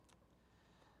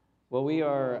Well, we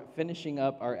are finishing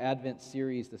up our Advent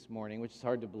series this morning, which is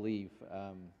hard to believe.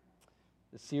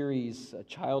 The series, A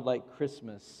Childlike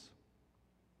Christmas.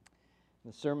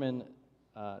 The sermon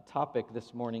topic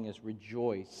this morning is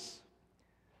Rejoice.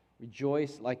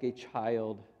 Rejoice like a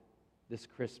child this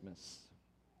Christmas.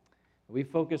 We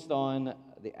focused on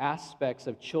the aspects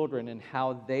of children and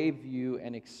how they view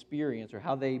and experience, or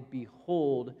how they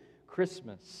behold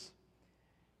Christmas,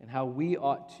 and how we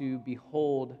ought to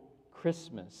behold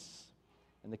Christmas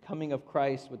and the coming of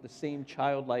Christ with the same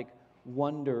childlike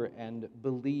wonder and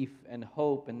belief and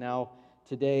hope, and now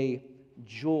today,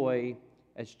 joy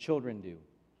as children do.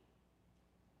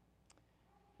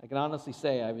 I can honestly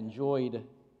say I've enjoyed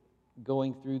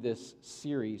going through this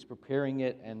series, preparing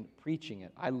it and preaching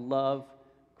it. I love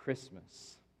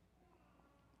Christmas.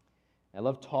 I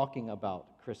love talking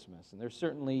about Christmas, and there's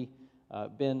certainly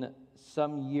been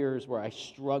some years where I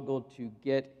struggled to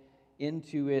get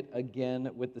into it again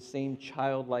with the same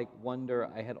childlike wonder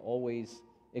I had always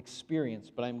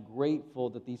experienced. But I'm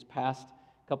grateful that these past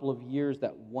couple of years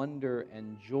that wonder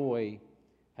and joy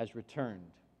has returned.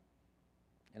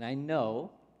 And I know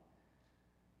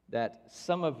that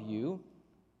some of you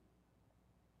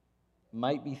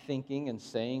might be thinking and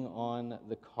saying on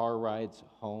the car rides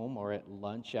home or at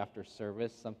lunch after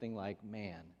service something like,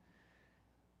 man,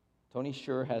 Tony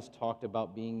sure has talked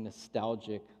about being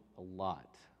nostalgic a lot.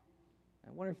 I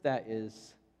wonder if that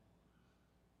is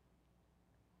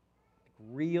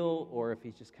real or if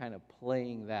he's just kind of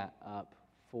playing that up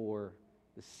for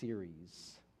the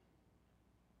series.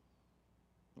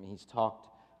 I mean, he's talked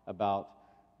about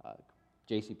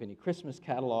JCPenney Christmas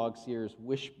catalog, Sears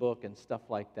Wish Book, and stuff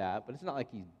like that, but it's not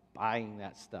like he's buying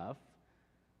that stuff.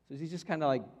 So he's just kind of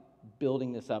like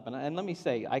building this up. And let me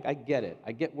say, I get it.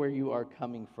 I get where you are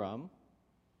coming from.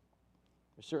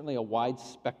 There's certainly a wide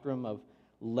spectrum of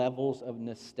levels of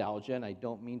nostalgia, and I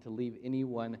don't mean to leave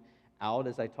anyone out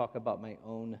as I talk about my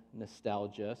own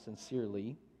nostalgia,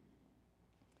 sincerely.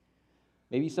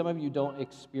 Maybe some of you don't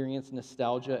experience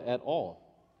nostalgia at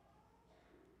all.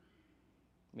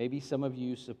 Maybe some of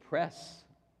you suppress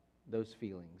those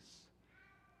feelings.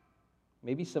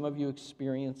 Maybe some of you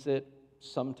experience it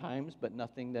sometimes, but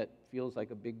nothing that feels like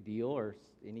a big deal or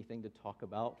anything to talk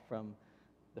about from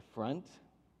the front.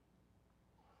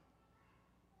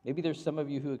 Maybe there's some of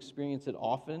you who experience it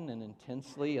often and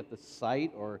intensely at the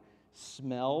sight or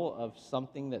smell of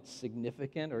something that's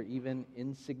significant or even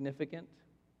insignificant.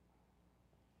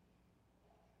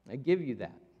 I give you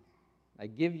that. I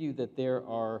give you that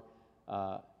there's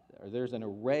an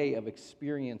array of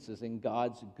experiences in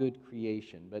God's good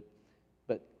creation. But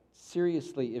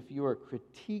seriously, if you are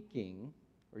critiquing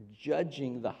or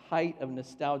judging the height of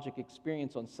nostalgic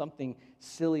experience on something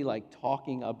silly like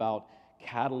talking about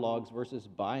catalogs versus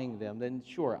buying them, then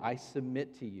sure, I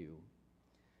submit to you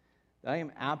that I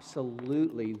am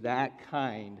absolutely that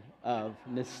kind of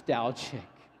nostalgic.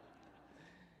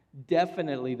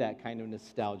 Definitely that kind of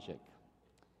nostalgic.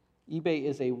 eBay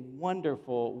is a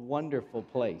wonderful, wonderful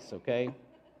place, okay?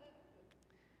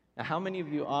 Now, how many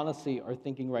of you honestly are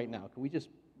thinking right now, can we just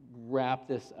wrap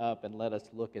this up and let us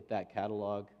look at that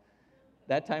catalog?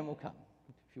 That time will come.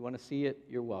 If you want to see it,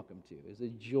 you're welcome to. It's a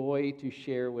joy to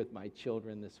share with my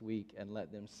children this week and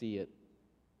let them see it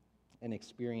and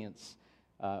experience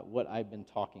what I've been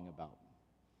talking about.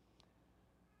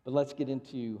 But let's get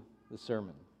into the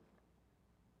sermon.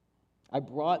 I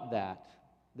brought that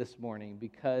this morning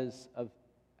because of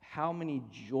how many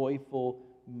joyful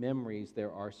memories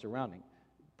there are surrounding,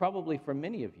 probably for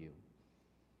many of you.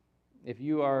 If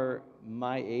you are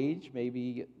my age,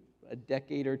 maybe a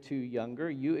decade or two younger,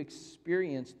 you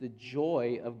experience the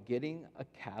joy of getting a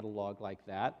catalog like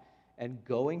that and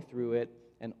going through it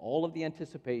and all of the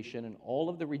anticipation and all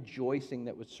of the rejoicing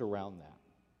that would surround that.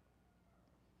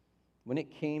 When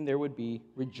it came, there would be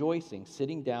rejoicing,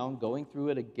 sitting down, going through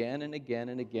it again and again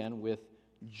and again with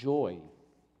joy.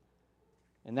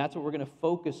 And that's what we're going to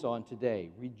focus on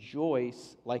today.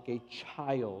 Rejoice like a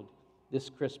child this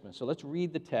Christmas. So let's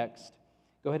read the text.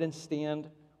 Go ahead and stand.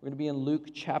 We're going to be in Luke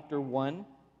chapter 1.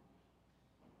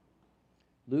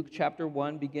 Luke chapter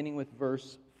 1, beginning with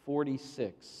verse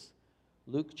 46.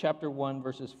 Luke chapter 1,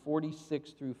 verses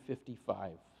 46 through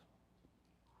 55.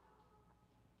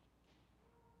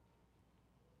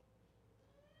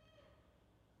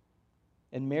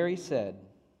 And Mary said,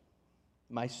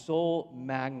 "My soul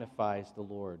magnifies the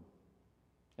Lord,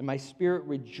 and my spirit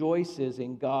rejoices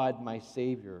in God my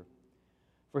Savior,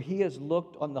 for he has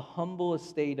looked on the humble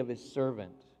estate of his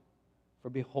servant. For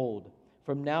behold,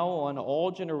 from now on all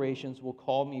generations will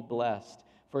call me blessed,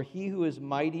 for he who is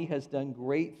mighty has done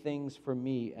great things for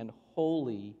me, and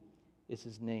holy is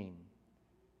his name.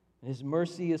 And his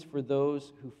mercy is for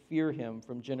those who fear him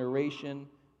from generation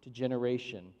to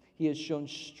generation. He has shown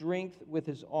strength with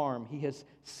his arm. He has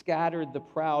scattered the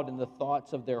proud in the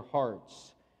thoughts of their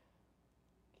hearts.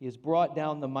 He has brought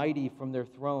down the mighty from their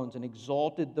thrones and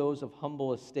exalted those of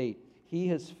humble estate. He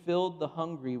has filled the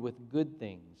hungry with good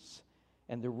things,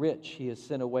 and the rich he has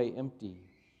sent away empty.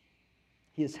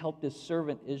 He has helped his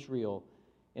servant Israel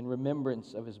in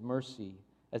remembrance of his mercy,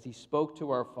 as he spoke to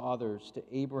our fathers, to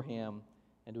Abraham,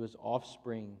 and to his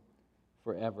offspring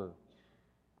forever.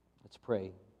 Let's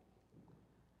pray.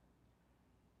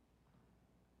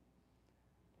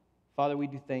 Father, we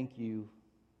do thank you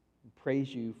and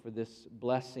praise you for this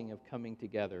blessing of coming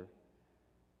together.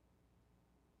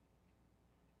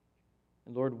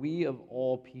 And Lord, we of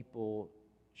all people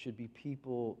should be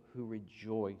people who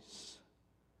rejoice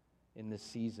in this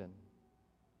season.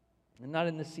 And not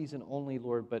in this season only,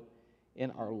 Lord, but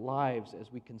in our lives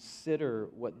as we consider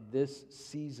what this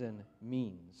season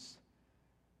means.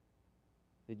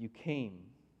 That you came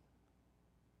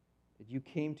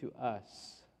to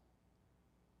us.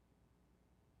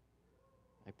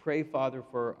 I pray, Father,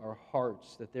 for our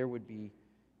hearts that there would be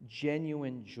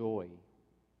genuine joy,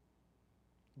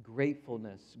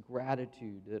 gratefulness,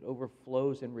 gratitude that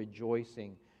overflows in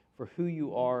rejoicing for who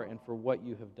you are and for what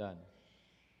you have done.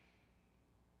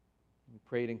 We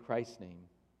pray it in Christ's name.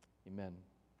 Amen.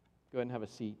 Go ahead and have a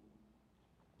seat.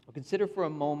 We'll consider for a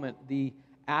moment the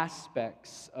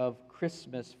aspects of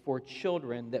Christmas for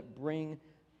children that bring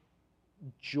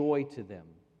joy to them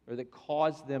or that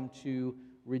cause them to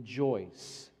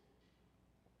rejoice.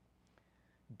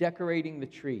 Decorating the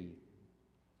tree,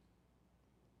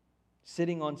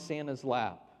 sitting on Santa's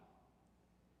lap,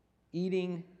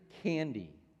 eating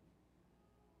candy,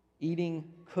 eating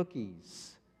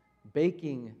cookies,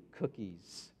 baking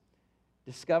cookies,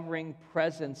 discovering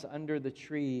presents under the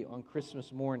tree on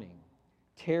Christmas morning,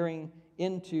 tearing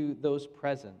into those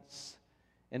presents,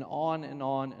 and on and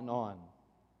on and on.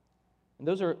 And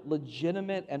those are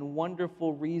legitimate and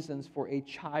wonderful reasons for a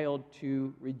child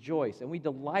to rejoice, and we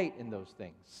delight in those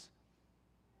things.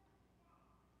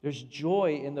 There's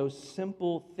joy in those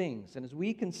simple things, and as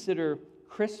we consider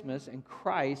Christmas and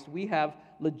Christ, we have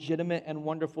legitimate and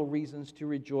wonderful reasons to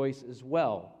rejoice as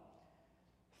well.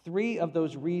 3 of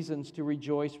those reasons to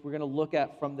rejoice we're going to look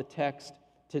at from the text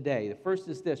today. The first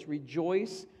is this: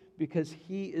 rejoice because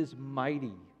he is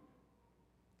mighty.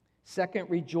 Second,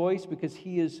 rejoice because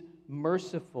he is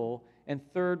merciful. And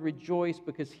third, rejoice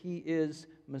because he is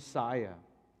Messiah.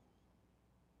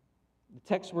 The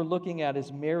text we're looking at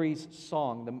is Mary's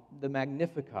song, the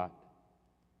Magnificat.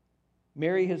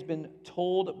 Mary has been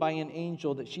told by an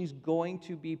angel that she's going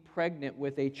to be pregnant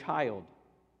with a child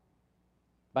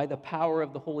by the power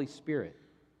of the Holy Spirit.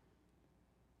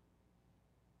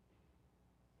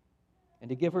 And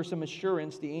to give her some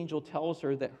assurance, the angel tells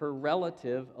her that her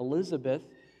relative, Elizabeth,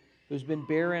 who's been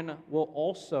barren, will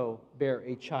also bear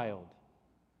a child.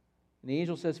 And the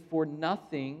angel says, "For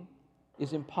nothing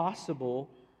is impossible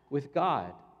with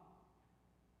God."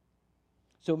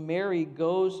 So Mary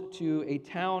goes to a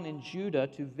town in Judah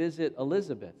to visit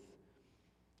Elizabeth.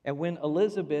 And when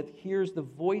Elizabeth hears the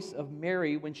voice of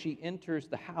Mary when she enters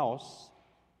the house,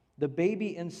 the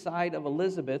baby inside of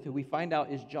Elizabeth, who we find out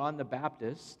is John the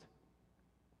Baptist,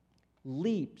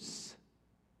 leaps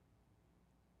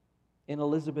in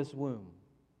Elizabeth's womb.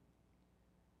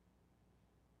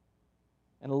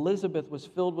 And Elizabeth was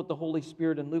filled with the Holy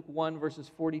Spirit. And Luke 1, verses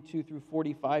 42 through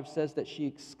 45 says that she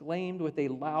exclaimed with a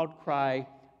loud cry,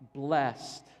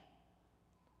 "Blessed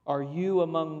are you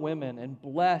among women, and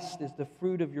blessed is the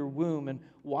fruit of your womb. And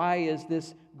why is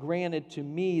this granted to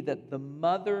me, that the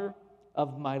mother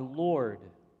of my Lord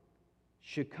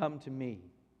should come to me?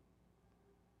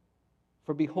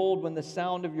 For behold, when the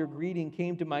sound of your greeting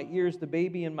came to my ears, the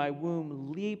baby in my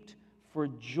womb leaped for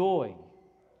joy.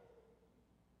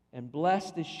 And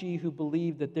blessed is she who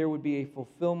believed that there would be a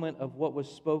fulfillment of what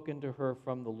was spoken to her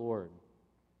from the Lord."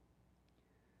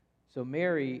 So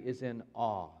Mary is in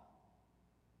awe.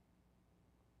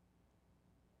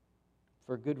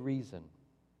 For good reason.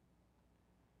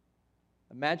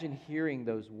 Imagine hearing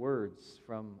those words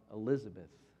from Elizabeth.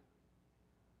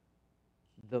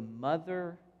 "The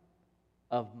mother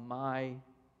of my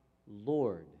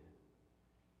Lord."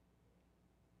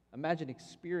 Imagine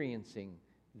experiencing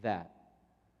that.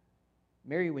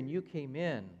 Mary, when you came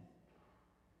in,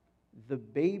 the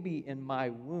baby in my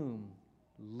womb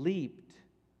leaped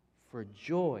for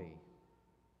joy.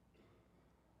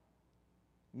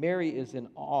 Mary is in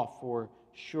awe for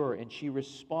sure, and she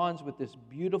responds with this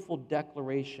beautiful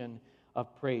declaration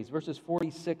of praise. Verses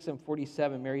 46 and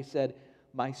 47, Mary said,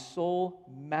 "My soul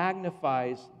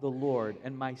magnifies the Lord,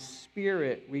 and my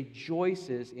spirit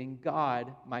rejoices in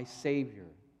God, my Savior."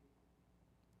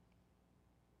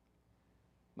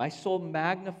 My soul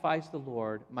magnifies the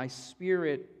Lord, my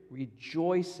spirit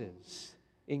rejoices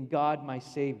in God, my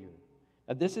Savior.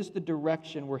 Now, this is the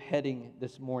direction we're heading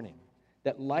this morning.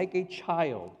 That like a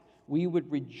child, we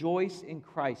would rejoice in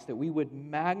Christ, that we would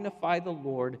magnify the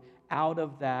Lord out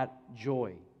of that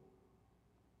joy.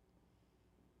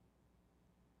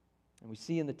 And we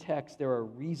see in the text there are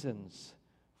reasons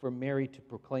for Mary to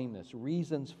proclaim this,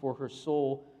 reasons for her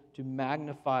soul to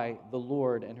magnify the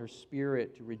Lord and her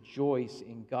spirit to rejoice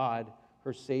in God,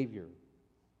 her Savior.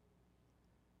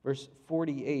 Verse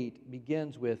 48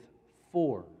 begins with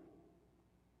 "for."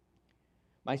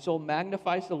 My soul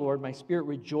magnifies the Lord, my spirit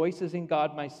rejoices in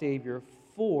God, my Savior,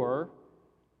 for,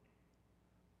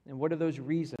 and what are those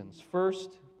reasons?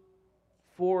 First,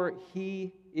 for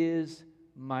He is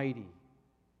mighty.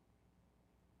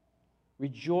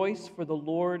 Rejoice, for the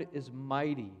Lord is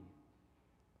mighty.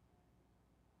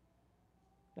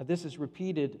 Now, this is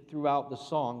repeated throughout the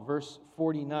song. Verse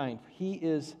 49, He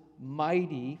is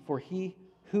mighty, for He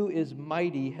who is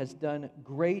mighty has done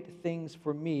great things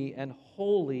for me, and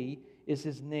holy is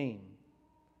His name.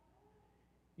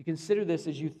 You consider this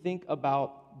as you think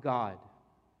about God,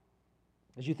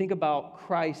 as you think about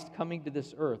Christ coming to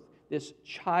this earth, this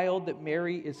child that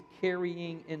Mary is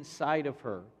carrying inside of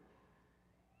her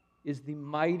is the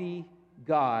mighty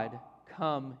God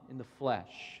come in the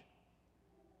flesh.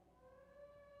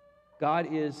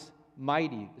 God is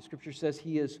mighty. The Scripture says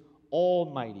He is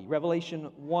almighty.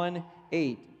 Revelation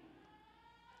 1:8.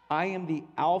 I am the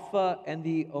Alpha and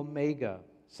the Omega,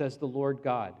 says the Lord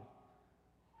God,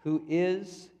 who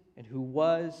is and who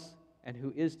was and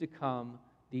who is to come,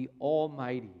 the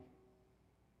Almighty.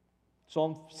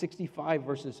 Psalm 65,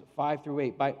 verses 5 through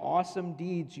 8. By awesome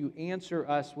deeds you answer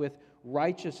us with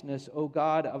righteousness, O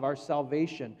God of our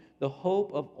salvation, the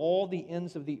hope of all the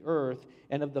ends of the earth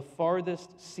and of the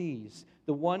farthest seas,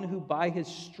 the one who by His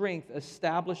strength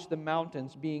established the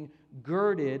mountains, being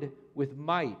girded with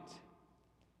might,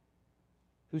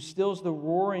 who stills the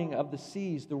roaring of the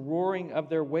seas, the roaring of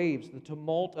their waves, the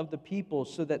tumult of the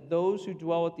peoples, so that those who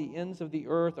dwell at the ends of the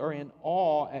earth are in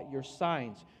awe at your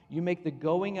signs. You make the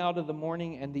going out of the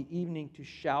morning and the evening to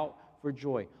shout for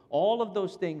joy. All of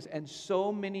those things and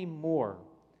so many more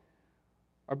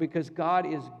are because God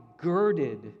is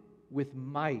girded with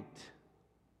might.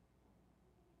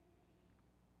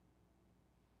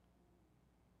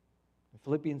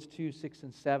 Philippians 2:6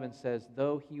 and 7 says,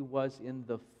 though He was in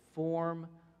the form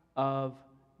of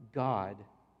God,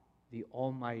 the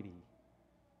Almighty,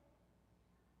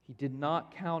 He did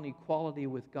not count equality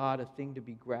with God a thing to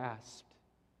be grasped,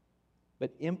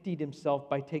 but emptied Himself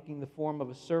by taking the form of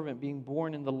a servant, being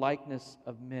born in the likeness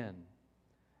of men.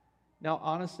 Now,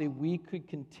 honestly, we could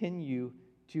continue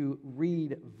to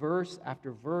read verse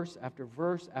after verse after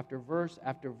verse after verse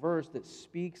after verse that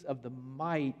speaks of the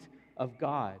might of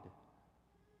God.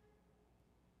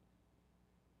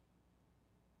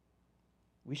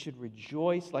 We should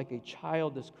rejoice like a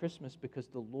child this Christmas because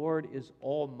the Lord is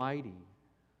almighty.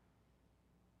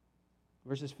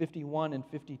 Verses 51 and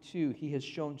 52, He has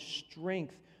shown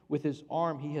strength with His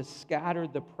arm. He has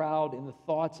scattered the proud in the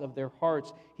thoughts of their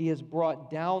hearts. He has brought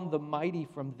down the mighty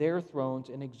from their thrones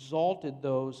and exalted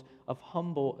those of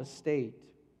humble estate.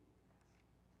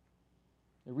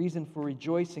 The reason for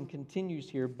rejoicing continues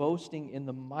here, boasting in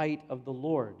the might of the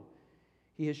Lord.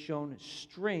 He has shown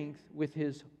strength with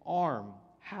His arm.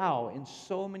 How? In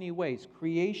so many ways.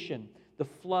 Creation, the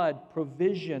flood,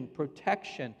 provision,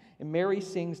 protection. And Mary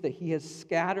sings that He has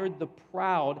scattered the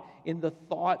proud in the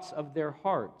thoughts of their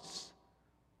hearts.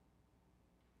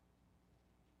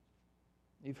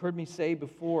 You've heard me say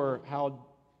before how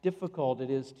difficult it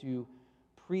is to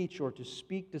preach or to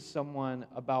speak to someone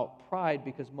about pride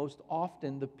because most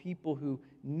often the people who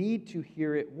need to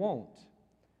hear it won't.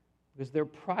 Because they're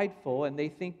prideful and they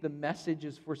think the message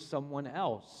is for someone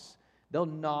else. They'll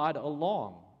nod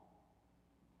along.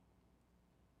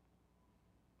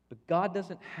 But God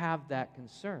doesn't have that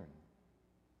concern.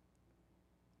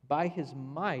 By His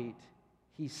might,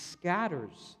 He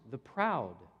scatters the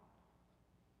proud.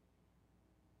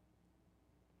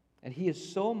 And He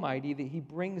is so mighty that He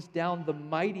brings down the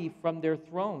mighty from their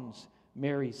thrones,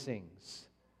 Mary sings.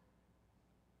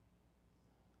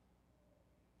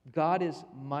 God is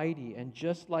mighty, and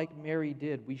just like Mary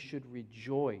did, we should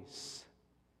rejoice.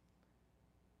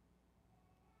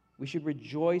 We should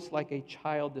rejoice like a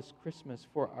child this Christmas,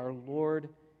 for our Lord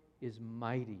is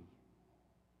mighty.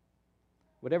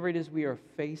 Whatever it is we are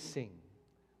facing,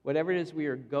 whatever it is we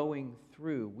are going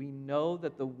through, we know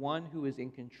that the one who is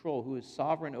in control, who is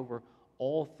sovereign over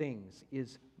all things,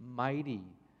 is mighty,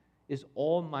 is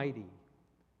almighty.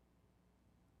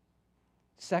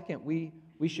 Second, we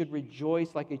should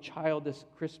rejoice like a child this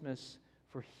Christmas,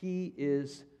 for he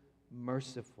is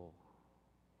merciful.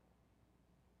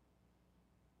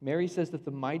 Mary says that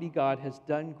the mighty God has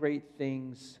done great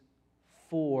things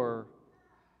for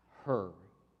her.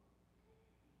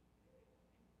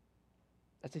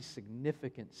 That's a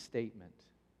significant statement.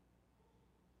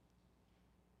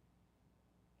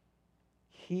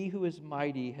 He who is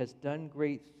mighty has done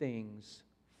great things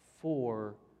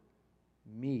for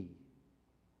me.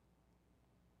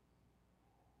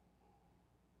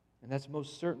 And that's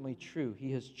most certainly true.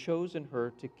 He has chosen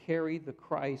her to carry the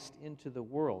Christ into the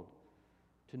world,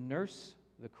 to nurse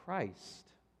the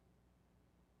Christ,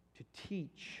 to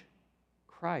teach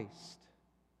Christ,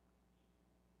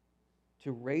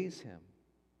 to raise him,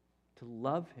 to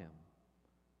love him,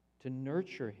 to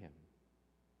nurture him.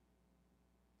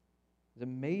 It's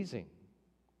amazing.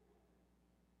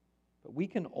 But we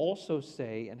can also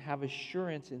say and have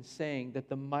assurance in saying that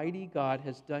the mighty God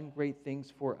has done great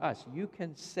things for us. You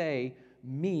can say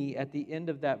me at the end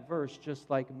of that verse just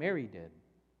like Mary did.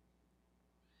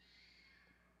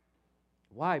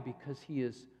 Why? Because he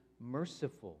is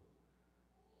merciful.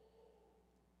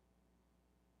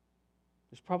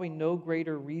 There's probably no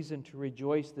greater reason to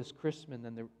rejoice this Christmas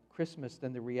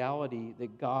than the reality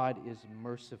that God is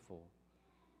merciful.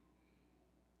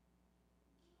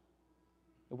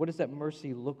 And what does that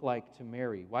mercy look like to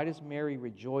Mary? Why does Mary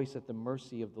rejoice at the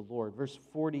mercy of the Lord? Verse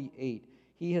 48,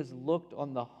 he has looked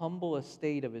on the humble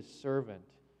estate of his servant.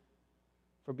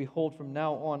 For behold, from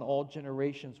now on all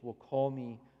generations will call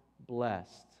me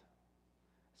blessed.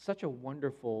 Such a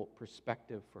wonderful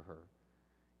perspective for her.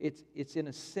 It's in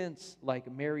a sense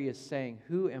like Mary is saying,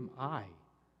 who am I?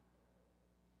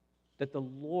 That the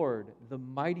Lord, the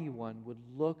mighty one, would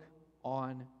look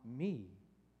on me,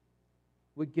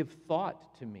 would give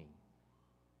thought to me.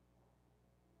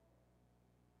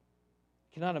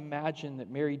 Cannot imagine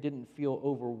that Mary didn't feel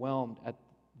overwhelmed at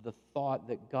the thought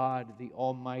that God, the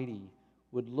Almighty,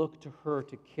 would look to her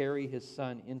to carry his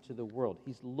son into the world.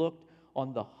 He's looked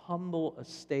on the humble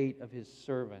estate of his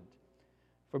servant.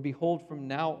 For behold, from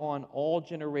now on, all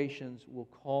generations will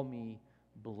call me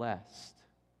blessed.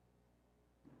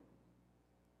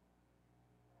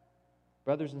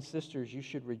 Brothers and sisters, you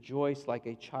should rejoice like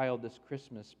a child this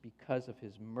Christmas because of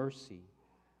his mercy.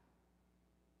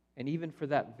 And even for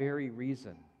that very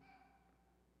reason.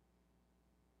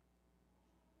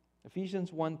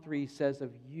 Ephesians 1:3 says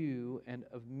of you and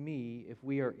of me, if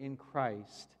we are in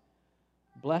Christ,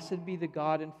 blessed be the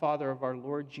God and Father of our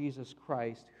Lord Jesus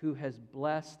Christ, who has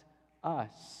blessed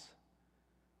us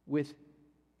with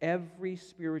every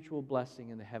spiritual blessing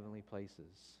in the heavenly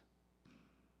places.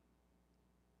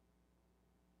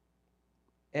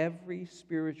 Every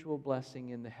spiritual blessing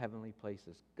in the heavenly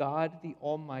places. God the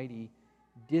Almighty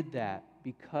did that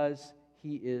because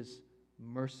he is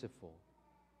merciful.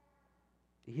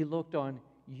 He looked on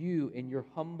you in your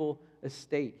humble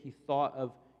estate. He thought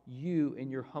of you in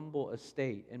your humble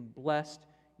estate and blessed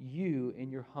you in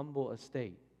your humble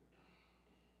estate.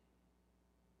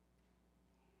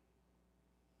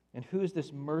 And who is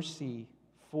this mercy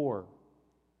for?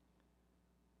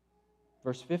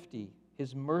 Verse 50,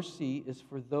 his mercy is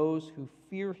for those who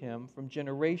fear him from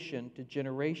generation to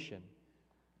generation.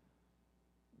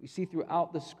 We see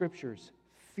throughout the Scriptures,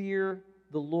 fear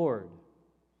the Lord.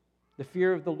 The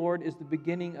fear of the Lord is the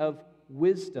beginning of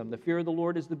wisdom. The fear of the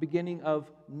Lord is the beginning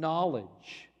of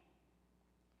knowledge.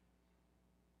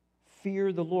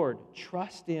 Fear the Lord.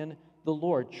 Trust in the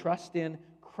Lord. Trust in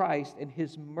Christ, and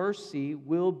his mercy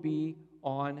will be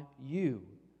on you.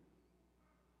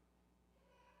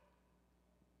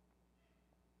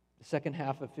 The second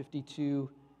half of 52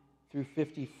 through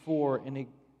 54, and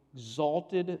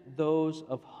exalted those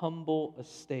of humble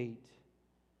estate.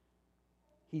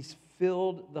 He's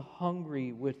filled the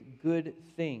hungry with good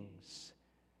things,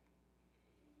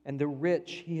 and the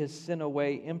rich he has sent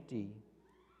away empty.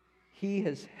 He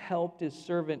has helped his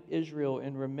servant Israel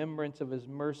in remembrance of his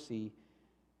mercy,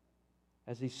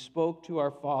 as he spoke to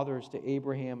our fathers, to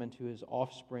Abraham, and to his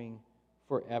offspring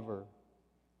forever.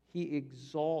 He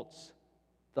exalts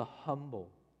the humble.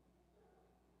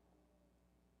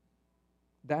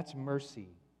 That's mercy.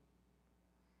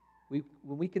 When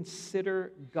we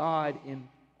consider God in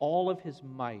all of his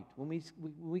might, when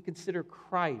we consider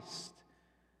Christ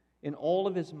in all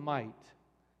of his might,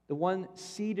 the one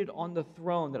seated on the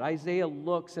throne, that Isaiah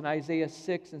looks in Isaiah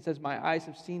 6 and says, "My eyes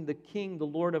have seen the King, the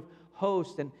Lord of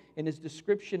hosts." And his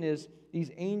description is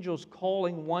these angels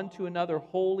calling one to another,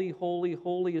 "Holy, holy,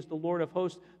 holy is the Lord of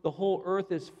hosts. The whole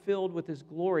earth is filled with his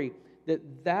glory."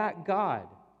 That God,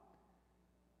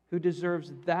 who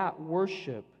deserves that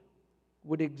worship,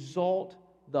 would exalt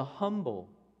the humble.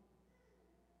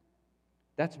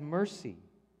 That's mercy.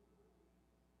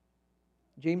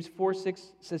 James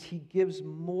 4:6 says he gives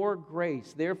more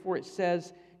grace. Therefore it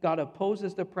says God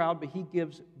opposes the proud, but he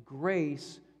gives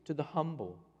grace to the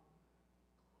humble.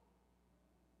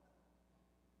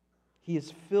 He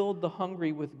has filled the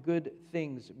hungry with good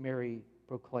things, Mary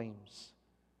proclaims.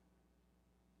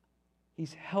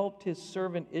 He's helped his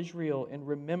servant Israel in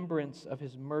remembrance of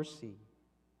his mercy.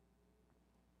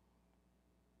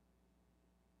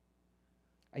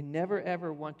 I never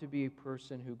ever want to be a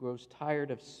person who grows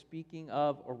tired of speaking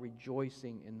of or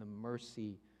rejoicing in the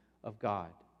mercy of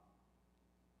God.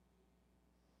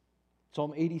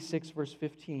 Psalm 86, verse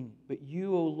 15, "But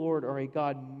you, O Lord, are a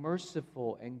God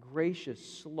merciful and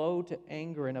gracious, slow to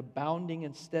anger, and abounding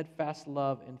in steadfast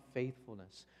love and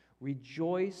faithfulness.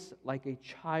 Rejoice like a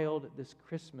child this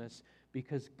Christmas,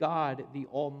 because God, the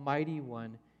Almighty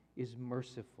One, is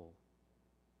merciful."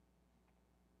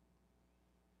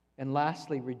 And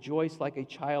lastly, rejoice like a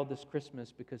child this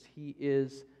Christmas, because he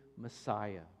is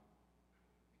Messiah.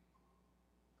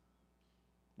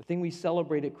 The thing we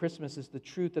celebrate at Christmas is the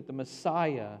truth that the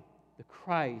Messiah, the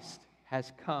Christ,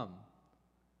 has come.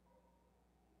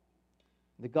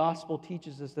 The gospel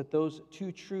teaches us that those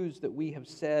two truths that we have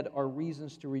said are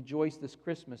reasons to rejoice this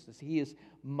Christmas, that he is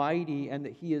mighty and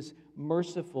that he is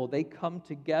merciful. They come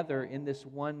together in this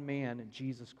one man,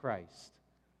 Jesus Christ.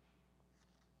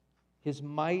 His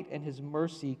might and his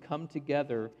mercy come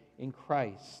together in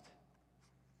Christ.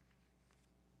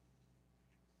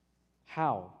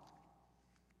 How?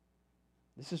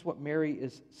 This is what Mary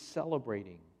is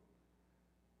celebrating.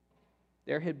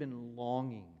 There had been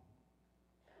longing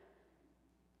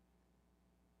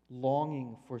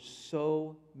for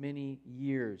so many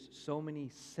years, so many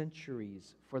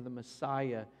centuries for the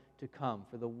Messiah to come,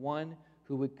 for the one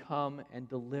who would come and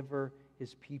deliver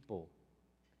his people.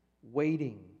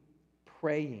 Waiting,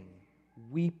 praying,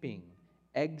 weeping,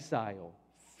 exile,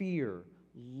 fear,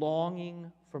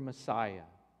 longing for Messiah.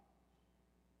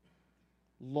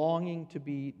 Longing to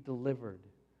be delivered.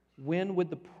 When would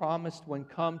the promised one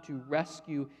come to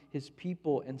rescue his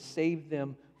people and save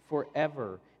them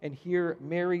forever? And here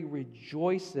Mary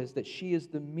rejoices that she is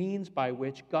the means by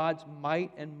which God's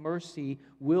might and mercy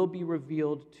will be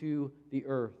revealed to the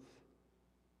earth.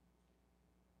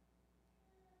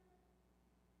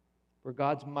 Where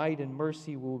God's might and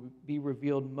mercy will be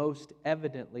revealed most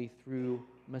evidently through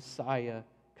Messiah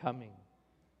coming.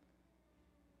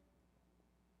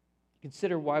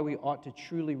 Consider why we ought to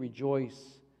truly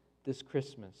rejoice this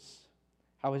Christmas.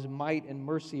 How his might and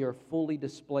mercy are fully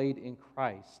displayed in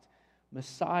Christ.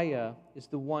 Messiah is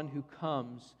the one who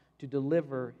comes to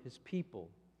deliver his people,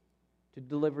 to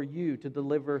deliver you, to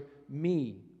deliver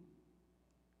me.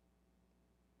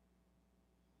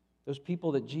 Those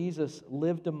people that Jesus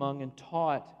lived among and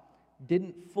taught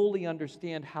didn't fully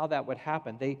understand how that would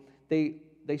happen.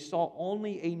 They saw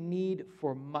only a need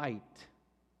for might.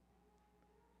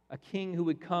 A king who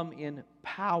would come in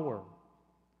power.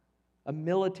 A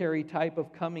military type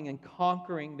of coming and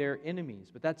conquering their enemies.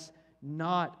 But that's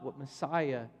not what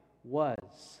Messiah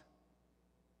was.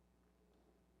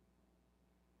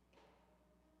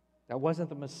 That wasn't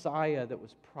the Messiah that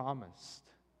was promised.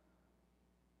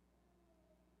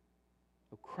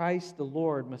 Christ the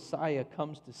Lord, Messiah,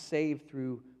 comes to save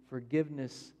through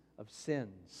forgiveness of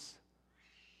sins.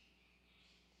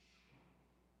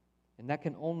 And that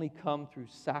can only come through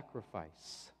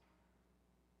sacrifice.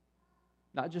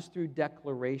 Not just through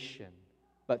declaration,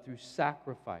 but through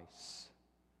sacrifice.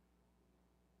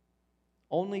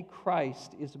 Only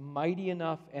Christ is mighty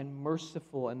enough and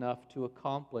merciful enough to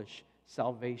accomplish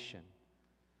salvation,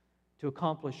 to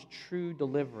accomplish true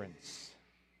deliverance.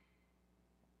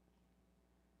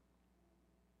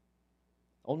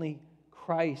 Only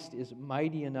Christ is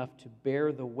mighty enough to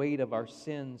bear the weight of our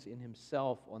sins in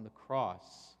himself on the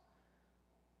cross.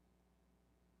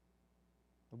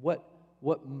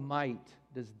 What might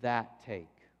does that take?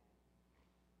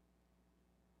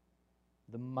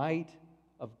 The might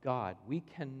of God. We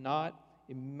cannot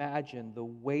imagine the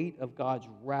weight of God's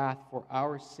wrath for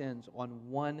our sins on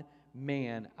one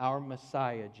man, our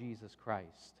Messiah, Jesus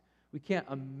Christ. We can't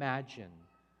imagine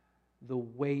the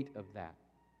weight of that.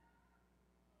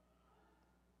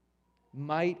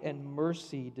 Might and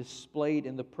mercy displayed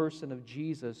in the person of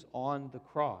Jesus on the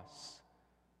cross.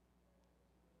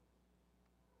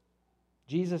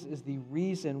 Jesus is the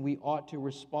reason we ought to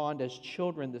respond as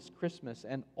children this Christmas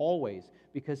and always,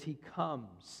 because he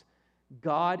comes,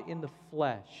 God in the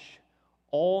flesh,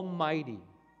 almighty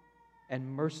and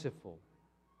merciful.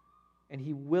 And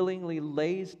he willingly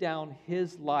lays down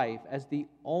his life as the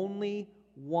only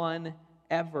one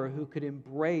ever who could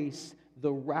embrace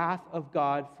the wrath of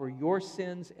God for your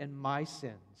sins and my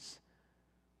sins.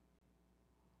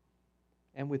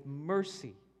 And with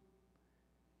mercy,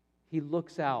 he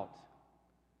looks out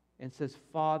and says,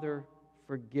 Father,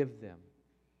 forgive them.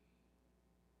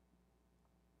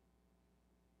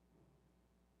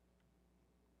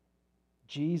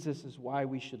 Jesus is why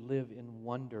we should live in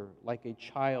wonder, like a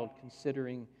child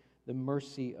considering the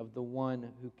mercy of the one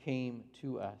who came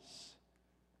to us.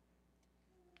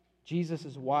 Jesus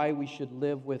is why we should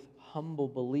live with humble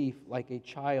belief, like a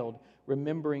child,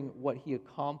 remembering what he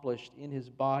accomplished in his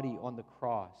body on the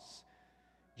cross.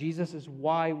 Jesus is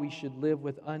why we should live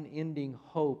with unending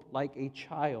hope, like a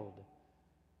child,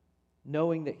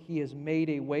 knowing that he has made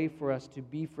a way for us to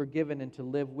be forgiven and to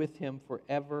live with him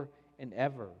forever and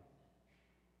ever.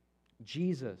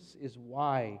 Jesus is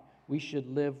why we should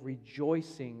live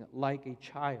rejoicing like a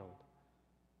child.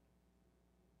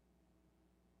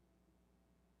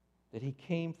 That he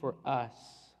came for us,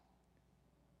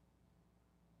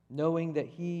 knowing that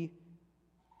he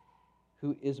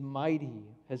who is mighty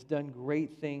has done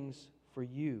great things for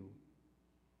you,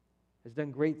 has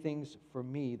done great things for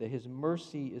me, that his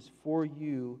mercy is for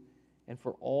you and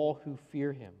for all who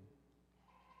fear him.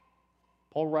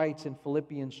 Paul writes in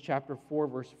Philippians chapter 4,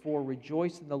 verse 4,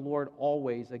 rejoice in the Lord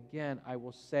always. Again, I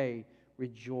will say,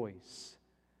 rejoice.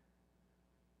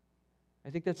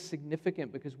 I think that's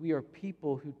significant because we are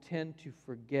people who tend to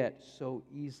forget so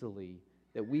easily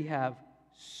that we have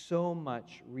so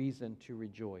much reason to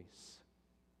rejoice.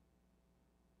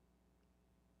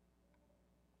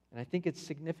 And I think it's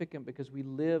significant because we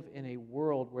live in a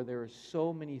world where there are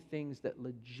so many things that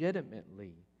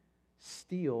legitimately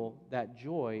steal that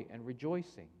joy and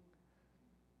rejoicing.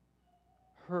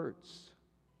 Hurts,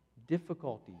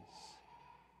 difficulties,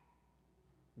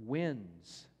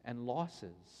 wins, and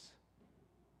losses.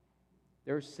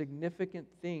 There are significant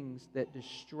things that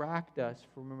distract us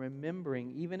from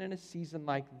remembering, even in a season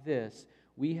like this,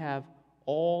 we have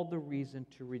all the reason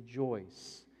to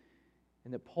rejoice.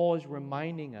 And that Paul is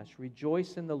reminding us,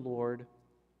 rejoice in the Lord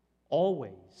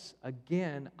always.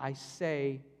 Again, I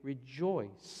say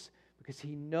rejoice, because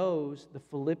he knows the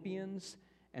Philippians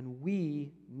and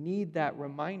we need that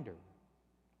reminder.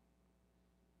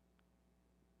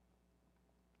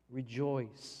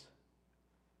 Rejoice.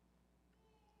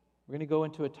 We're going to go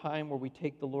into a time where we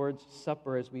take the Lord's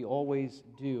Supper as we always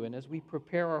do. And as we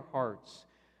prepare our hearts,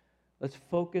 let's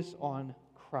focus on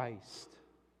Christ,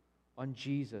 on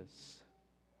Jesus.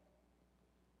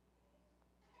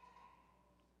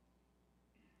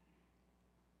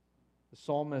 The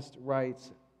psalmist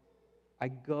writes, I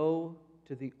go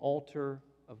to the altar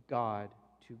of God,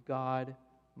 to God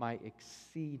my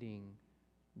exceeding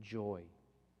joy.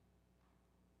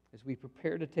 As we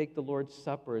prepare to take the Lord's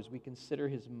Supper, as we consider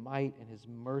his might and his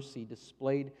mercy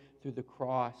displayed through the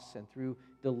cross and through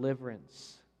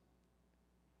deliverance,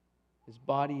 his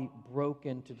body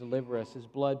broken to deliver us, his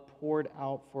blood poured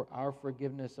out for our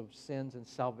forgiveness of sins and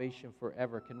salvation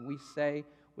forever, can we say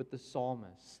with the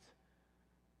psalmist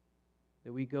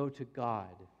that we go to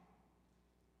God,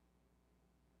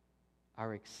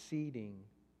 our exceeding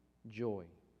joy?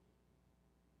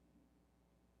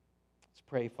 Let's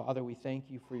pray. Father, we thank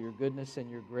you for your goodness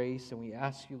and your grace, and we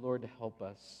ask you, Lord, to help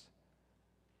us.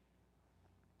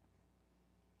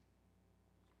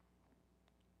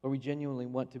 Lord, we genuinely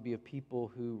want to be a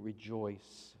people who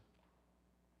rejoice,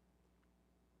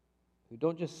 who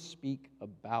don't just speak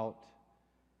about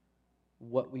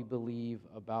what we believe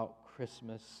about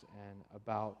Christmas and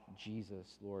about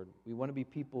Jesus, Lord. We want to be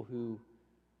people who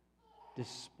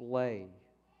display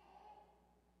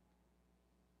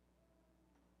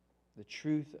the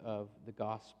truth of the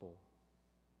gospel.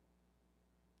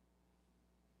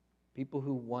 People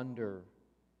who wonder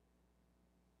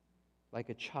like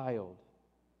a child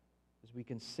as we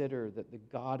consider that the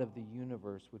God of the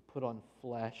universe would put on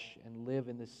flesh and live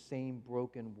in the same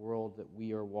broken world that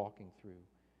we are walking through.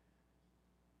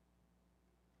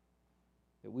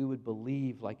 That we would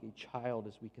believe like a child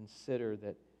as we consider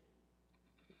that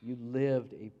you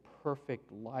lived a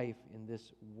perfect life in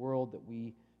this world that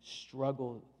we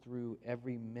struggle through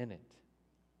every minute.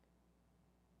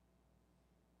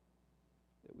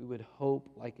 That we would hope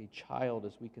like a child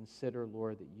as we consider,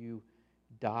 Lord, that you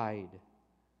died,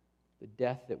 the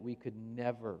death that we could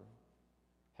never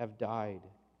have died,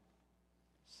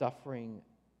 suffering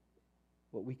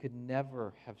what we could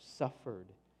never have suffered,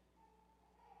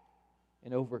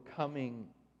 and overcoming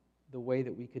the way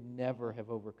that we could never have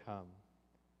overcome.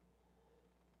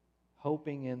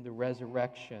 Hoping in the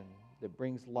resurrection that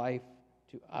brings life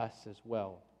to us as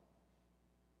well.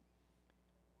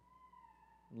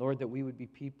 Lord, that we would be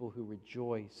people who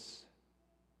rejoice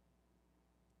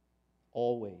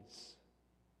always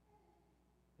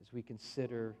as we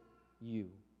consider you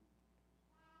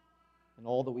and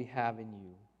all that we have in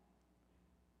you.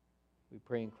 We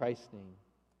pray in Christ's name,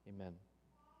 amen.